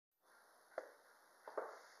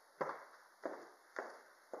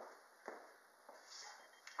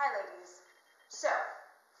Hi ladies. So,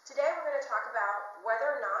 today we're going to talk about whether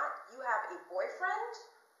or not you have a boyfriend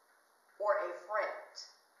or a friend.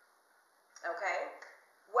 Okay?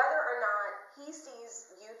 Whether or not he sees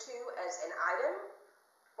you two as an item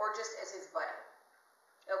or just as his buddy.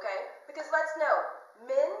 Okay? Because let's know,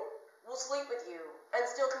 men will sleep with you and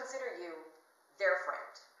still consider you their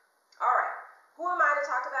friend. Alright, who am I to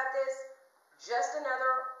talk about this? Just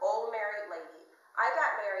another old married lady. I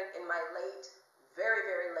got married in my late, very,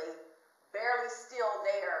 very late, barely still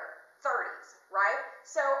there 30s, right?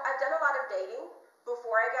 So I've done a lot of dating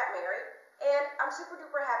before I got married, and I'm super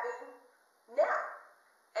duper happy now.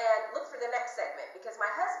 And look for the next segment, because my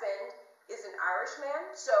husband is an Irish man,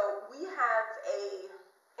 so we have a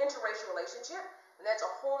interracial relationship, and that's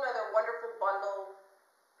a whole nother wonderful bundle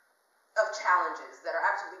of challenges that are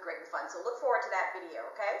absolutely great and fun. So look forward to that video,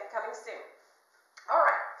 okay? Coming soon. All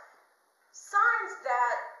right. Signs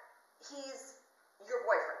that he's your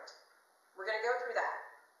boyfriend. We're going to go through that.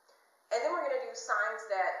 And then we're going to do signs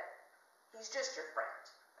that he's just your friend,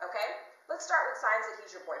 okay? Let's start with signs that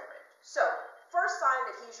he's your boyfriend. So, first sign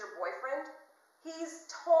that he's your boyfriend, he's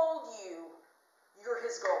told you you're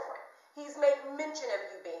his girlfriend. He's made mention of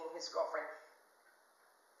you being his girlfriend.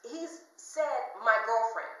 He's said, my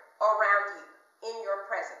girlfriend, around you, in your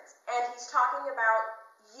presence. And he's talking about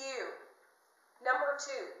you. Number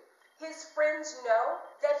two, his friends know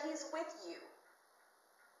that he's with you.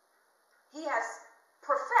 He has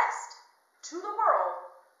professed to the world,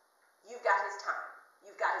 you've got his time,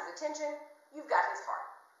 you've got his attention, you've got his heart.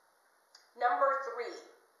 Number three,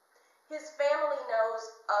 his family knows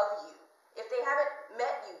of you. If they haven't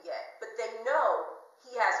met you yet, but they know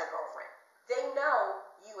he has a girlfriend, they know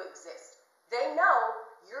you exist, they know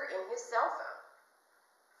you're in his cell phone.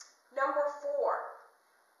 Number four,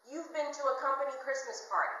 you've been to a company Christmas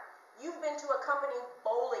party, you've been to a company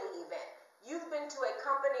bowling event, you've been to a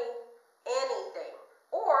company anything,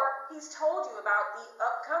 or he's told you about the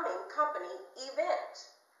upcoming company event.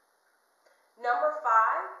 Number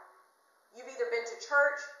five, you've either been to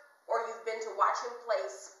church, or you've been to watch him play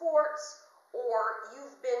sports, or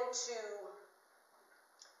you've been to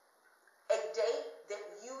a date that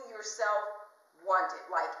you yourself wanted.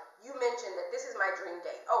 Like, you mentioned that this is my dream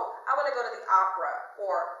date. Oh, I want to go to the opera,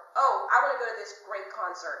 or, oh, I want to go to this great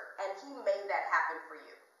concert, and he made that happen for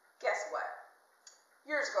you. Guess what?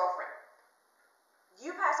 You're his girlfriend.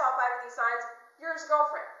 You pass all five of these signs, you're his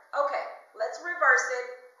girlfriend. Okay, let's reverse it.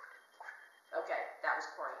 Okay, that was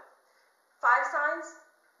corny. Five signs,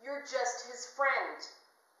 you're just his friend.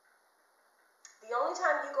 The only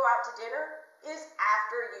time you go out to dinner is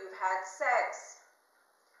after you've had sex.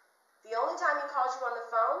 The only time he calls you on the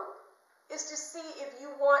phone is to see if you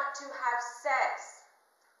want to have sex.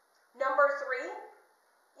 Number three,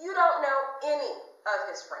 you don't know any of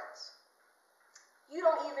his friends. You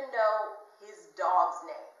don't even know his dog's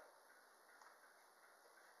name.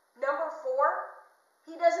 Number four,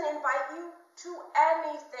 he doesn't invite you to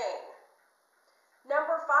anything.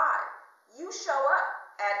 Number five, you show up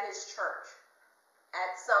at his church,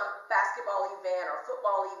 at some basketball event or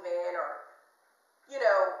football event or,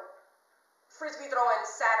 frisbee throwing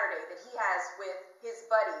Saturday that he has with his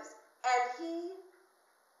buddies, and he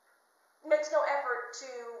makes no effort to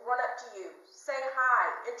run up to you, say hi,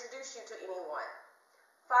 introduce you to anyone.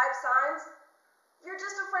 Five signs, you're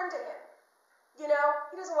just a friend to him. He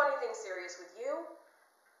doesn't want anything serious with you.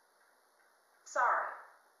 Sorry.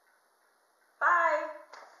 Bye.